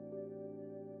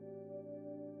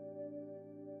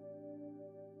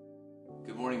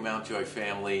morning, Mount Joy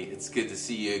family. It's good to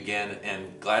see you again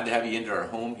and glad to have you into our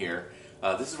home here.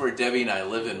 This is where Debbie and I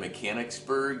live in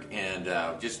Mechanicsburg, and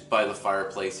just by the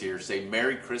fireplace here. Say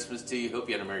Merry Christmas to you. Hope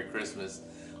you had a Merry Christmas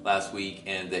last week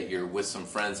and that you're with some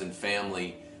friends and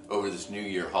family over this New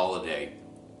Year holiday.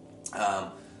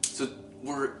 So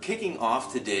we're kicking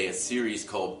off today a series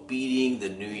called Beating the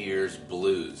New Year's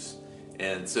Blues.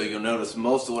 And so you'll notice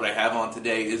most of what I have on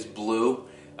today is blue.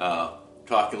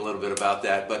 Talking a little bit about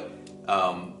that, but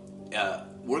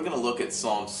we're going to look at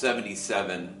Psalm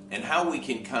 77 and how we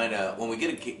can kind of, when we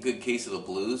get a good case of the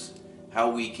blues,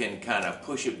 how we can kind of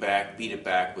push it back, beat it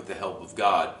back with the help of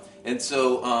God. And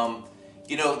so,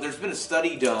 there's been a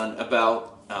study done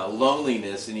about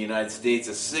loneliness in the United States.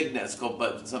 A Cigna, it's called by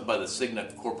the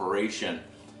Cigna Corporation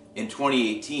in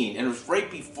 2018, and it was right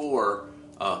before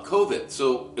COVID.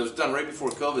 So it was done right before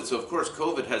COVID. So of course,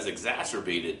 COVID has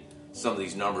exacerbated some of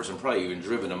these numbers and probably even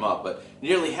driven them up. But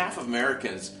nearly half of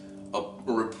Americans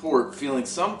report feeling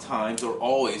sometimes or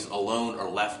always alone or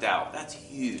left out. That's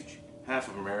huge. Half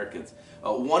of Americans.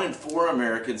 1 in 4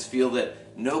 Americans feel that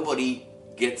nobody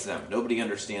gets them, nobody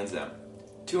understands them.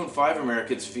 2 in 5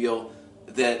 Americans feel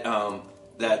that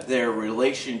that their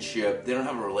relationship, they don't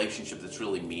have a relationship that's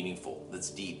really meaningful, that's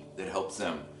deep, that helps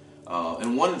them.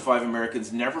 And 1 in 5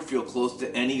 Americans never feel close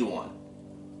to anyone.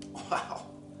 Wow.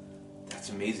 That's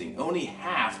amazing. Only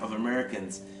half of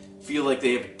Americans feel like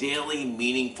they have daily,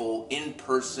 meaningful,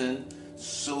 in-person,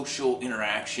 social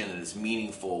interaction that is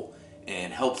meaningful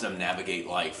and helps them navigate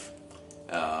life.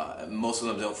 Most of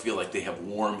them don't feel like they have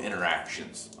warm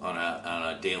interactions on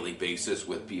a daily basis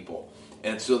with people.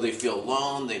 And so they feel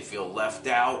alone, they feel left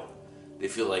out, they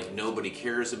feel like nobody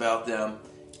cares about them,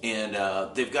 and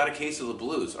they've got a case of the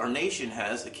blues. Our nation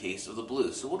has a case of the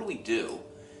blues. So what do we do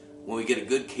when we get a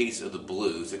good case of the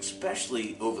blues,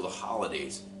 especially over the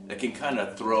holidays, that can kind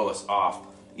of throw us off?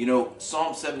 You know,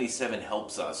 Psalm 77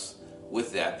 helps us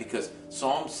with that, because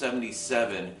Psalm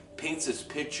 77 paints this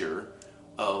picture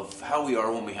of how we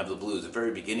are when we have the blues. The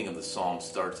very beginning of the psalm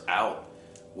starts out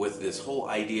with this whole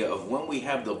idea of when we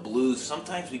have the blues,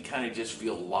 sometimes we kind of just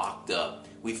feel locked up.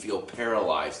 We feel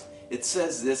paralyzed. It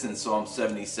says this in Psalm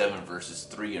 77 verses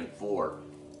 3 and 4.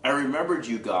 I remembered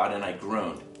you, God, and I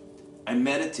groaned. I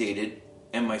meditated,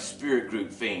 and my spirit grew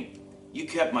faint. You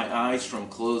kept my eyes from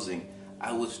closing.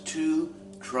 I was too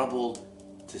troubled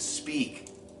to speak.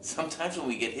 Sometimes when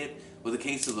we get hit with a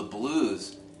case of the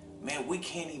blues, man, we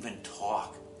can't even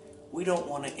talk. We don't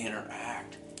want to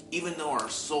interact. Even though our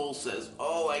soul says,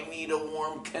 oh, I need a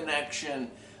warm connection.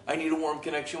 I need a warm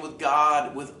connection with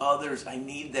God, with others. I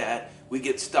need that. We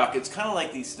get stuck. It's kind of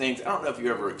like these things. I don't know if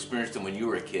you ever experienced them when you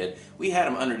were a kid. We had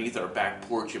them underneath our back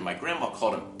porch, and my grandma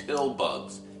called them pill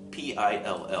bugs.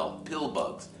 P-I-L-L, pill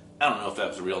bugs. I don't know if that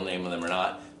was the real name of them or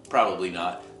not. Probably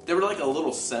not. They were like a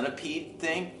little centipede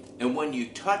thing, and when you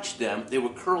touched them, they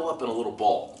would curl up in a little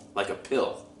ball, like a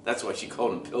pill. That's why she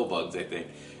called them pill bugs, I think.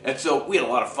 And so we had a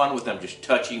lot of fun with them, just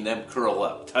touching them, curl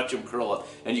up, touch them, curl up.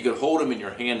 And you could hold them in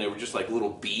your hand. They were just like little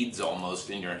beads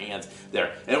almost in your hands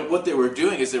there. And what they were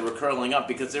doing is they were curling up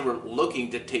because they were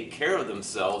looking to take care of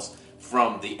themselves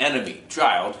from the enemy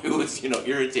child who was,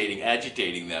 irritating,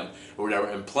 agitating them or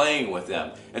whatever, and playing with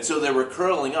them. And so they were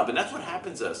curling up. And that's what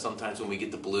happens to us sometimes when we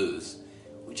get the blues.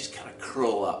 We just kind of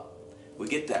curl up. We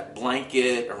get that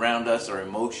blanket around us, our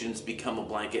emotions become a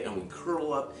blanket, and we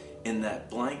curl up in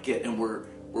that blanket, and we're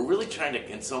really trying to,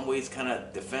 in some ways, kind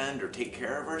of defend or take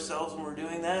care of ourselves when we're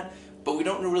doing that, but we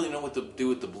don't really know what to do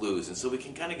with the blues, and so we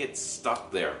can kind of get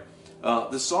stuck there.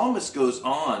 The psalmist goes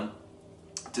on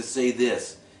to say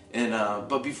this, and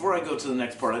but before I go to the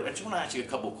next part, I just want to ask you a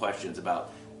couple questions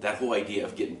about that whole idea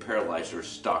of getting paralyzed or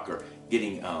stuck or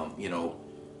getting,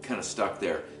 kind of stuck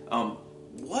there.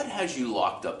 What has you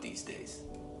locked up these days?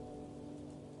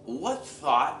 What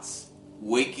thoughts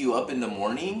wake you up in the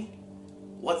morning?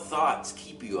 What thoughts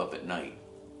keep you up at night?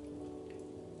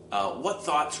 What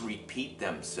thoughts repeat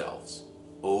themselves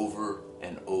over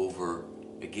and over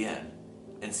again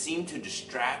and seem to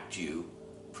distract you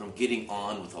from getting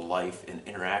on with a life and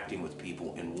interacting with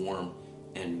people in warm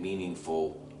and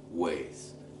meaningful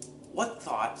ways? What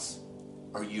thoughts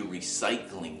are you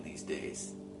recycling these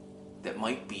days that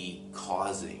might be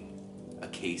causing a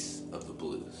case of the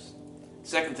blues?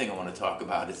 Second thing I want to talk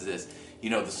about is this.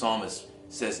 The psalmist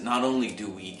says not only do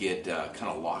we get kind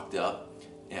of locked up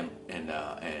and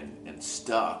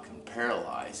stuck and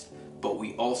paralyzed, but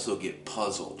we also get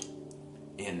puzzled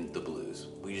in the blues.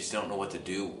 We just don't know what to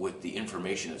do with the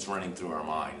information that's running through our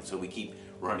mind. And so we keep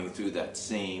running through that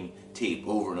same tape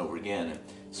over and over again. And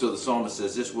so the psalmist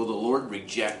says this, will the Lord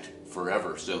reject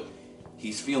forever? So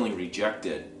he's feeling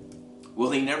rejected.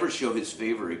 Will he never show his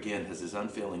favor again? Has his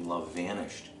unfailing love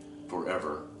vanished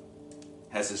forever?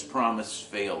 Has his promise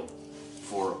failed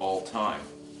for all time?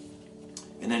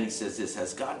 And then he says this,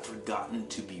 has God forgotten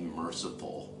to be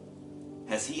merciful?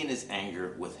 Has he in his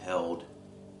anger withheld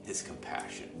his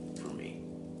compassion for me?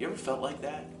 You ever felt like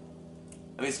that?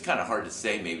 I mean, it's kind of hard to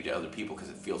say maybe to other people because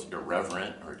it feels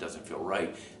irreverent or it doesn't feel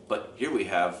right. But here we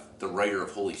have the writer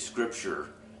of Holy Scripture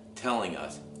telling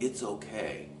us it's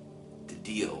okay to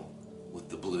deal with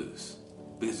the blues.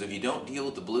 Because if you don't deal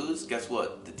with the blues, guess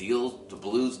what? The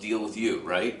blues deal with you,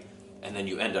 right? And then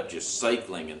you end up just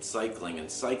cycling and cycling and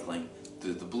cycling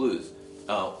through the blues.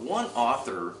 One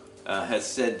author has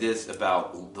said this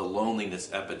about the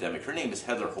loneliness epidemic. Her name is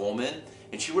Heather Holman,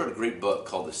 and she wrote a great book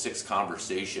called The Six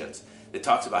Conversations. It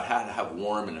talks about how to have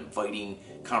warm and inviting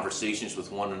conversations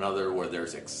with one another where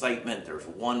there's excitement, there's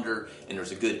wonder, and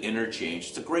there's a good interchange.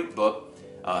 It's a great book.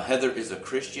 Heather is a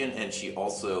Christian, and she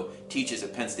also teaches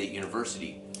at Penn State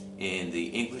University in the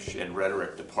English and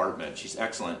Rhetoric department. She's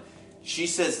excellent. She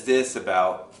says this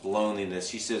about loneliness.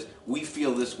 She says, we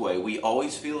feel this way. We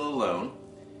always feel alone.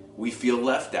 We feel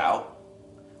left out.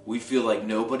 We feel like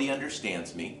nobody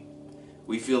understands me.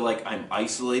 We feel like I'm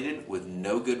isolated with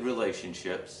no good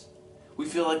relationships. We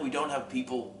feel like we don't have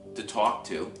people to talk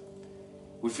to.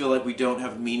 We feel like we don't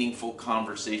have meaningful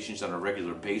conversations on a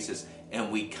regular basis.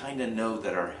 And we kind of know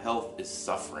that our health is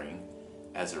suffering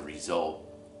as a result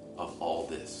of all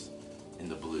this in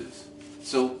the blues.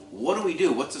 So what do we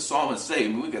do? What's the psalmist say? I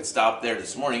mean, we could stop there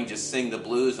this morning, just sing the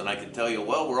blues, and I can tell you,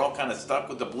 well, we're all kind of stuck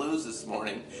with the blues this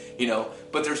morning,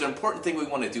 But there's an important thing we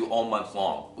want to do all month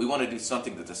long. We want to do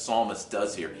something that the psalmist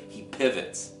does here. He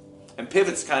pivots. And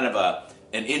pivot's kind of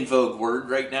an in vogue word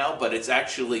right now, but it's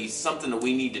actually something that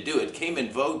we need to do. It came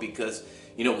in vogue because,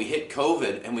 we hit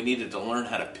COVID, and we needed to learn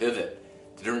how to pivot,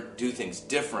 to do things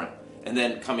different. And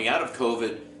then coming out of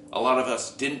COVID, a lot of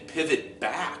us didn't pivot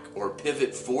back or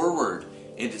pivot forward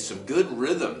into some good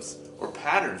rhythms or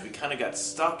patterns. We kind of got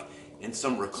stuck in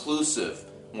some reclusive,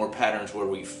 more patterns where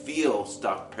we feel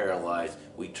stuck, paralyzed.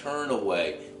 We turn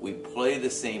away. We play the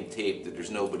same tape that there's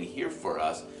nobody here for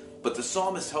us. But the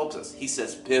psalmist helps us. He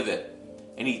says pivot.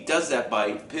 And he does that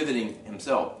by pivoting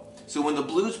himself. So when the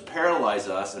blues paralyze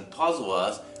us and puzzle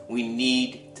us, we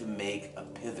need to make a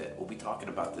pivot. We'll be talking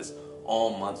about this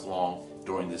all month long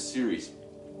during this series.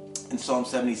 In Psalm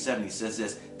 77, he says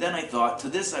this, then I thought, to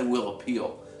this I will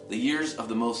appeal, the years of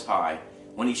the Most High,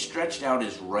 when he stretched out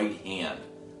his right hand.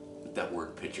 That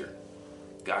word picture.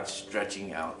 God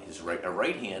stretching out his right. A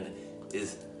right hand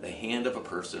is the hand of a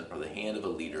person or the hand of a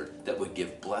leader that would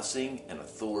give blessing and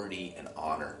authority and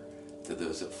honor to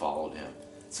those that followed him.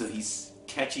 So he's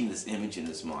catching this image in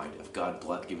his mind of God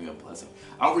giving him a blessing.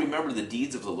 I'll remember the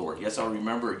deeds of the Lord. Yes, I'll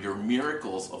remember your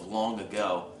miracles of long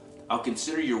ago. I'll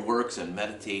consider your works and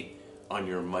meditate on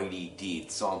your mighty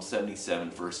deeds. Psalm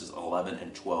 77, verses 11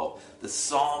 and 12. The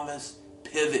psalmist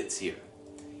pivots here.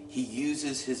 He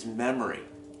uses his memory.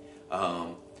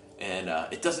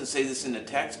 It doesn't say this in the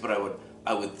text, but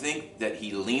I would think that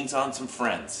he leans on some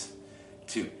friends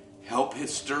to help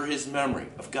stir his memory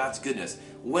of God's goodness.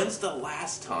 When's the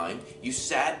last time you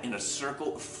sat in a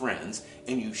circle of friends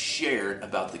and you shared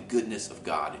about the goodness of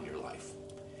God in your life?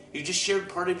 You just shared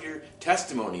part of your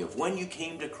testimony of when you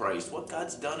came to Christ, what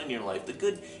God's done in your life, the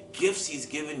good gifts he's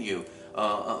given you,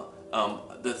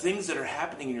 the things that are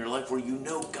happening in your life where you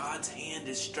know God's hand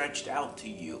is stretched out to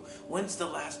you. When's the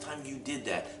last time you did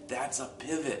that? That's a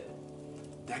pivot.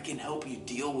 That can help you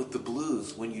deal with the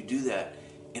blues when you do that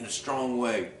in a strong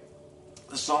way.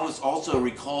 The psalmist also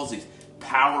recalls these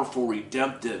powerful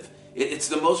redemptive. It's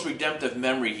the most redemptive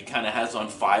memory he kind of has on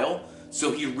file,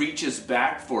 so he reaches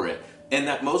back for it. And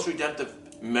that most redemptive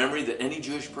memory that any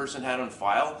Jewish person had on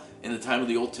file in the time of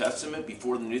the Old Testament,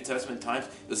 before the New Testament times,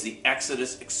 was the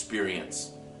Exodus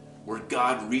experience, where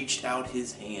God reached out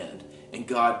his hand and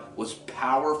God was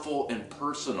powerful and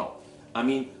personal. I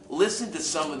mean, listen to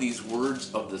some of these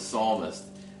words of the psalmist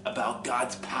about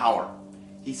God's power.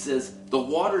 He says, the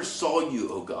waters saw you,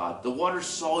 O God. The waters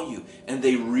saw you, and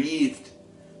they wreathed.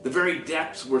 The very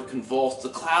depths were convulsed. The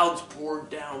clouds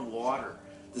poured down water.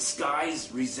 The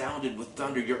skies resounded with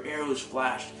thunder. Your arrows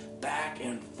flashed back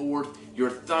and forth.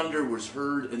 Your thunder was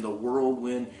heard in the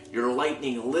whirlwind. Your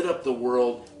lightning lit up the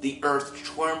world. The earth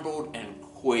trembled and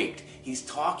quaked. He's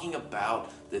talking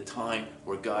about the time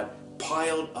where God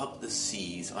piled up the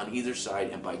seas on either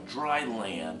side, and by dry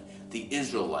land, the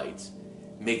Israelites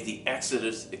make the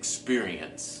Exodus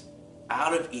experience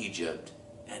out of Egypt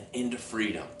and into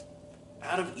freedom.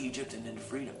 Out of Egypt and into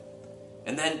freedom.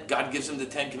 And then God gives them the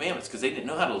 10 Commandments because they didn't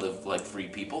know how to live like free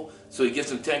people. So he gives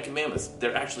them 10 Commandments.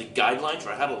 They're actually guidelines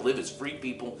for how to live as free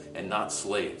people and not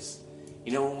slaves.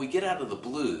 You know, when we get out of the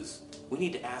blues, we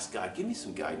need to ask God, give me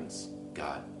some guidance,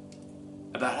 God,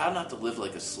 about how not to live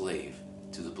like a slave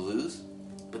to the blues,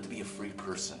 but to be a free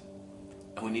person.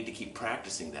 And we need to keep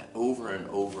practicing that over and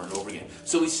over and over again.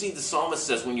 So we see the psalmist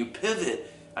says, when you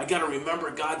pivot, I got to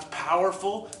remember God's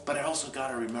powerful, but I also got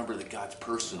to remember that God's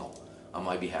personal on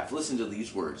my behalf. Listen to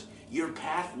these words. Your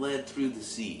path led through the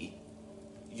sea,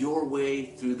 your way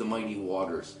through the mighty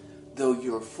waters, though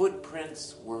your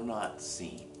footprints were not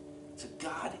seen. So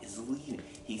God is leading.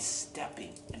 He's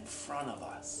stepping in front of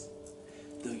us.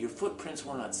 Though your footprints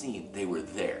were not seen, they were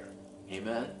there.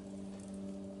 Amen?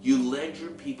 You led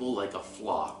your people like a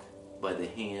flock by the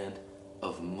hand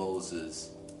of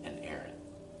Moses and Aaron.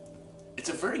 It's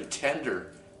a very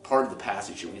tender part of the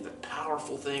passage here. We have the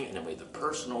powerful thing, and then we have the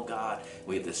personal God.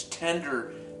 We have this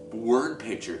tender word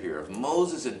picture here of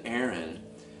Moses and Aaron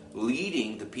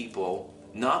leading the people,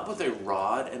 not with a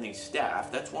rod and a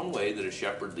staff. That's one way that a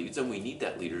shepherd leads, and we need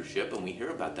that leadership, and we hear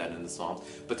about that in the Psalms.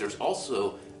 But there's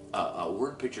also a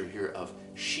word picture here of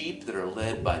sheep that are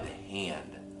led by the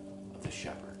hand of the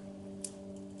shepherd.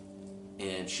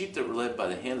 And sheep that were led by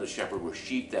the hand of the shepherd were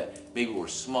sheep that maybe were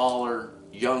smaller,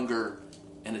 younger,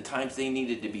 and at times they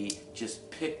needed to be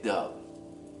just picked up,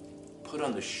 put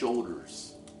on the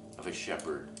shoulders of a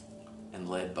shepherd, and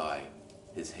led by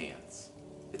his hands.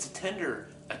 It's a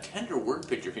tender word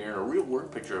picture here, and a real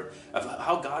word picture of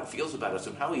how God feels about us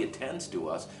and how he attends to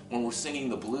us when we're singing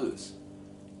the blues.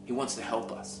 He wants to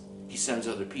help us. He sends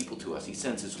other people to us. He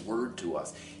sends his word to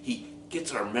us. He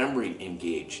gets our memory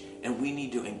engaged, and we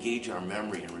need to engage our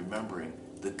memory in remembering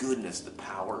the goodness, the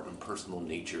power, and personal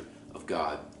nature of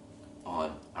God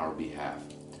on our behalf.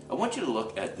 I want you to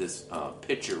look at this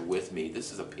picture with me.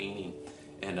 This is a painting,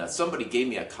 and somebody gave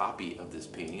me a copy of this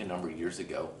painting a number of years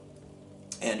ago,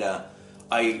 and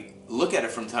I look at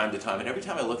it from time to time, and every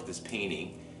time I look at this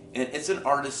painting, and it's an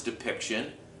artist's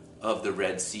depiction of the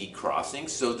Red Sea crossing,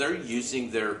 so they're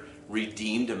using their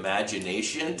redeemed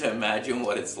imagination to imagine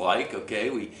what it's like. Okay,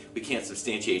 we can't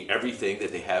substantiate everything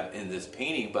that they have in this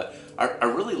painting, but I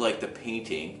really like the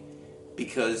painting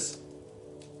because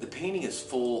the painting is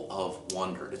full of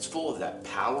wonder. It's full of that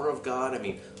power of God. I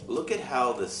mean, look at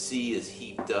how the sea is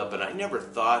heaped up, and I never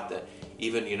thought that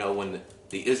even, when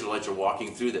the Israelites are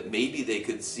walking through, that maybe they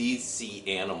could see sea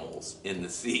animals in the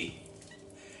sea.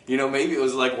 Maybe it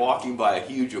was like walking by a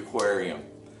huge aquarium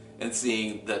and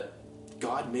seeing that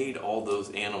God made all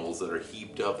those animals that are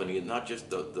heaped up, and he had not just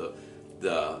the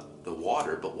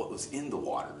water, but what was in the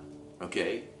water,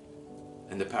 okay?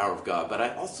 And the power of God. But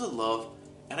I also love,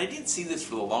 and I didn't see this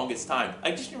for the longest time,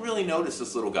 I just didn't really notice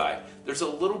this little guy. There's a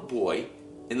little boy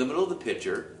in the middle of the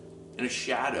picture in a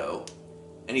shadow,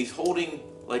 and he's holding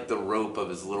like the rope of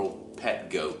his little pet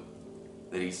goat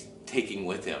that he's taking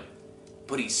with him.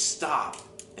 But he's stopped,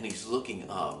 and he's looking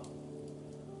up,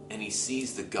 and he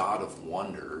sees the God of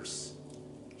wonders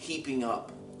heaping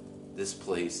up this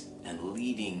place and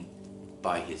leading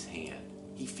by his hand.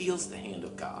 He feels the hand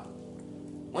of God.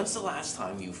 When's the last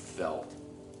time you felt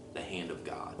the hand of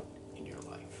God in your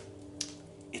life?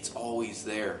 It's always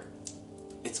there.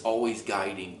 It's always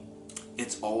guiding.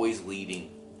 It's always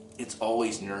leading. It's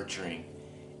always nurturing.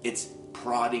 It's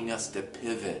prodding us to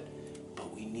pivot.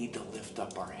 But we need to lift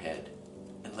up our head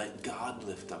and let God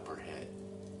lift up our head.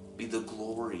 Be the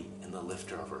glory and the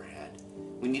lifter of our head.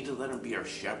 We need to let him be our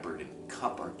shepherd and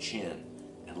cup our chin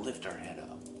and lift our head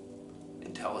up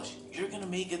and tell us, you're going to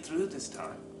make it through this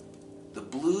time. The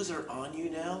blues are on you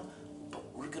now, but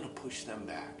we're going to push them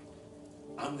back.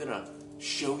 I'm going to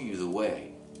show you the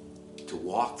way to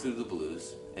walk through the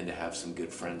blues and to have some good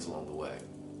friends along the way.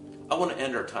 I want to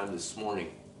end our time this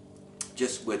morning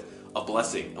just with a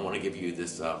blessing. I want to give you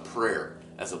this prayer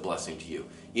as a blessing to you.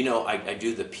 I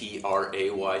do the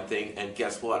P-R-A-Y thing, and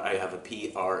guess what? I have a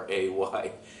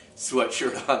P-R-A-Y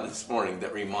sweatshirt on this morning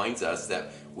that reminds us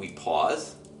that we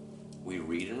pause, we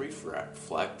read and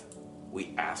reflect,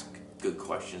 we ask good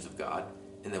questions of God,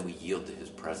 and then we yield to his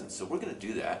presence. So we're going to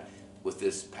do that with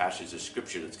this passage of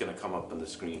scripture that's going to come up on the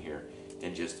screen here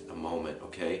in just a moment,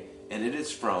 okay? And it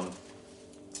is from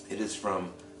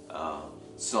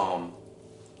Psalm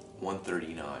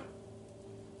 139.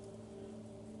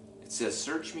 It says,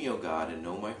 "Search me, O God, and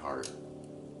know my heart.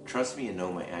 Trust me and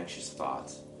know my anxious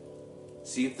thoughts.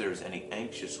 See if there is any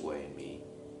anxious way in me,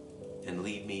 and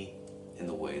lead me in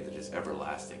the way that is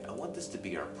everlasting." I want this to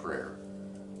be our prayer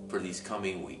for these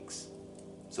coming weeks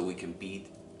so we can beat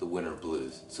the winter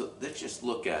blues. So let's just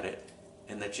look at it,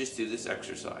 and let's just do this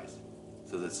exercise.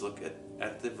 So let's look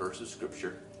at the verse of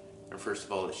scripture. And first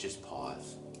of all, let's just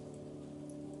pause.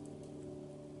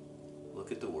 Look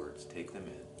at the words. Take them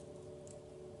in.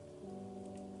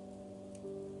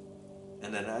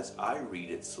 And then as I read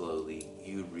it slowly,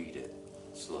 you read it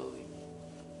slowly.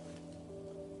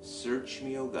 Search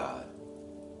me, O God,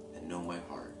 and know my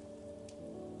heart.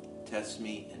 Test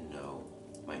me and know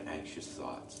my anxious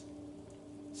thoughts.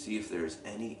 See if there is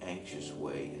any anxious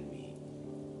way in me,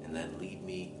 and then lead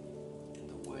me in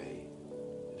the way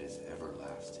that is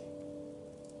everlasting.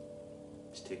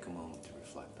 Just take a moment to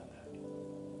reflect on that.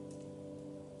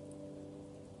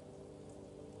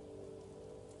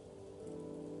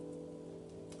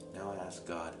 Now ask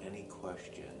God any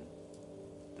question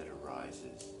that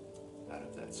arises out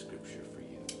of that scripture for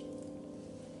you.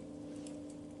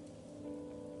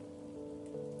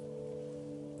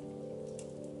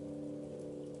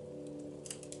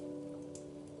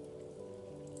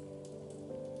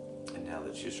 And now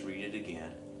let's just read it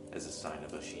again as a sign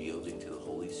of us yielding to the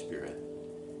Holy Spirit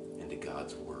and to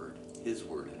God's Word, His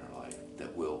Word in our life,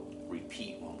 that will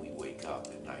repeat when we wake up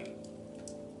at night,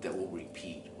 that will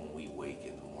repeat when we wake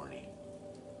in the morning,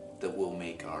 that will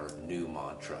make our new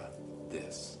mantra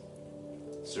this.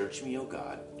 Search me, O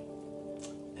God,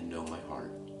 and know my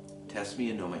heart. Test me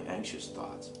and know my anxious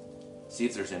thoughts. See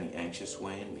if there's any anxious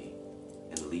way in me,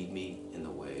 and lead me in the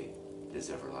way that is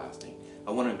everlasting.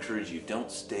 I want to encourage you,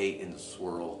 don't stay in the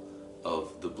swirl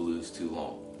of the blues too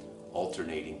long,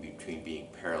 alternating between being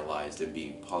paralyzed and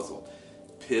being puzzled.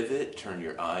 Pivot, turn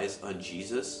your eyes on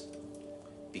Jesus,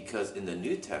 because in the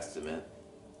New Testament,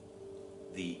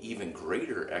 the even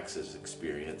greater Exodus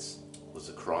experience was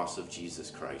the cross of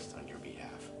Jesus Christ on your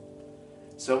behalf.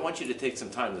 So I want you to take some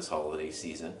time this holiday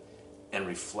season and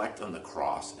reflect on the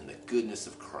cross and the goodness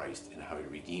of Christ and how He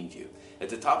redeemed you. At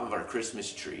the top of our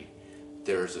Christmas tree,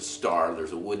 there's a star,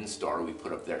 there's a wooden star we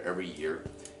put up there every year.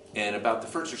 And about the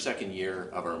first or second year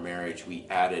of our marriage, we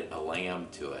added a lamb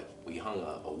to it. We hung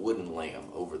a wooden lamb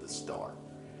over the star.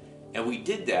 And we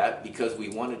did that because we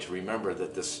wanted to remember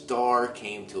that the star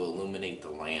came to illuminate the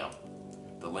Lamb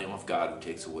of God who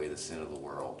takes away the sin of the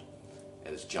world.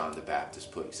 As John the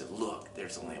Baptist put it, he said, look,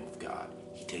 there's the Lamb of God.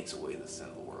 He takes away the sin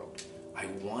of the world. I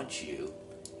want you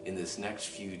in this next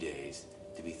few days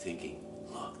to be thinking,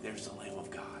 look, there's the Lamb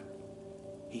of God.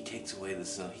 He takes away the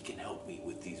sin. He can help me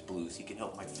with these blues. He can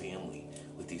help my family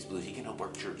with these blues. He can help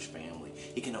our church family.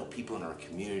 He can help people in our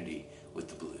community with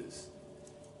the blues.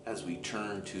 As we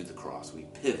turn to the cross, we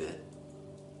pivot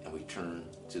and we turn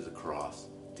to the cross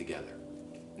together.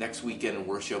 Next weekend in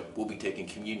worship, we'll be taking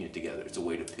communion together. It's a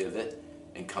way to pivot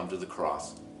and come to the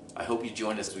cross. I hope you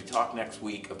join us as we talk next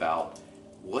week about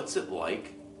what's it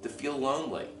like to feel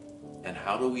lonely and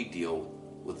how do we deal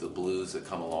with the blues that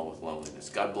come along with loneliness.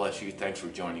 God bless you. Thanks for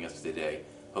joining us today.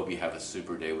 Hope you have a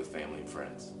super day with family and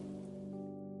friends.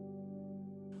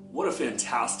 What a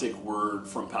fantastic word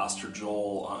from Pastor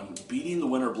Joel on beating the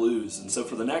winter blues. And so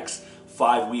for the next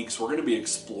 5 weeks, we're going to be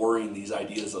exploring these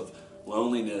ideas of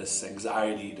loneliness,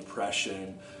 anxiety,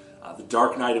 depression, the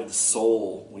dark night of the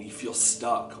soul, when you feel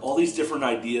stuck. All these different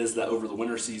ideas that over the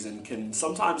winter season can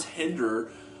sometimes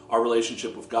hinder our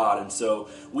relationship with God. And so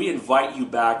we invite you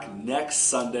back next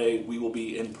Sunday. We will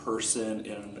be in person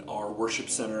in our worship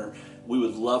center. We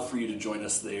would love for you to join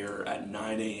us there at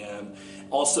 9 a.m.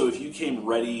 Also, if you came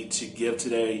ready to give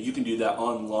today, you can do that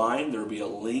online. There will be a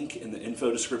link in the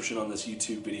info description on this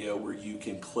YouTube video where you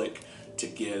can click to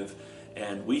give.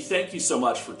 And we thank you so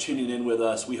much for tuning in with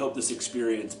us. We hope this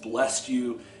experience blessed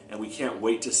you, and we can't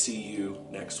wait to see you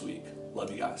next week. Love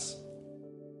you guys.